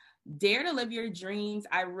Dare to Live Your Dreams,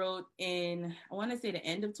 I wrote in, I want to say the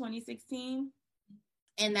end of 2016.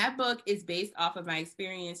 And that book is based off of my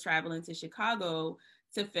experience traveling to Chicago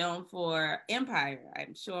to film for Empire.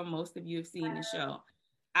 I'm sure most of you have seen the show.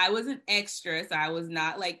 I was an extra, so I was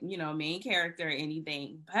not like, main character or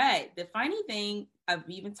anything. But the funny thing of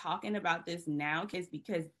even talking about this now is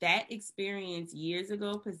because that experience years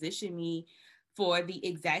ago positioned me for the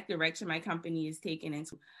exact direction my company is taking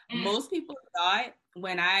into. Most people thought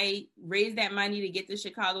when I raised that money to get to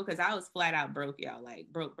Chicago, because I was flat out broke, y'all, like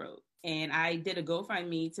broke, broke. And I did a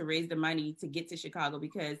GoFundMe to raise the money to get to Chicago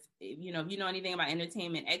because, if you know anything about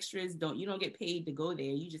entertainment, extras don't get paid to go there.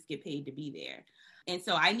 You just get paid to be there. And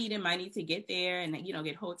so I needed money to get there and,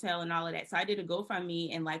 get hotel and all of that. So I did a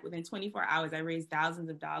GoFundMe, and like within 24 hours, I raised thousands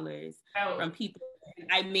of dollars from people.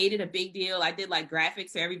 I made it a big deal. I did like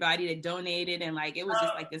graphics for everybody that donated, and like it was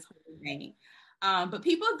just like this whole thing. But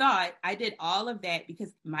people thought I did all of that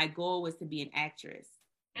because my goal was to be an actress.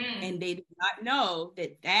 And they did not know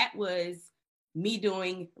that that was me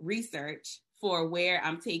doing research for where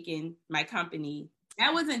I'm taking my company.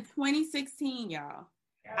 That was in 2016, y'all.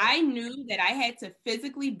 I knew that I had to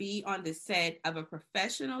physically be on the set of a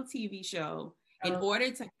professional TV show in order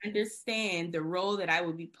to understand the role that I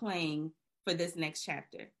would be playing for this next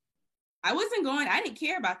chapter. I didn't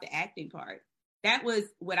care about the acting part. That was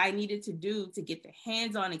what I needed to do to get the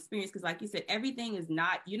hands-on experience. Because like you said,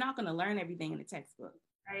 you're not going to learn everything in a textbook.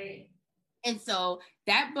 Right. And so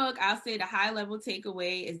that book, I'll say the high level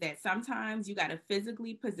takeaway is that sometimes you got to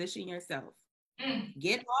physically position yourself.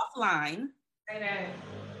 Get offline.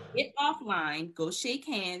 Get offline, go shake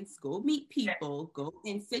hands, go meet people, go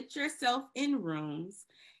and sit yourself in rooms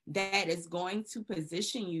that is going to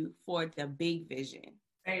position you for the big vision.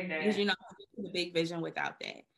 Because you're not going to get to the big vision without that.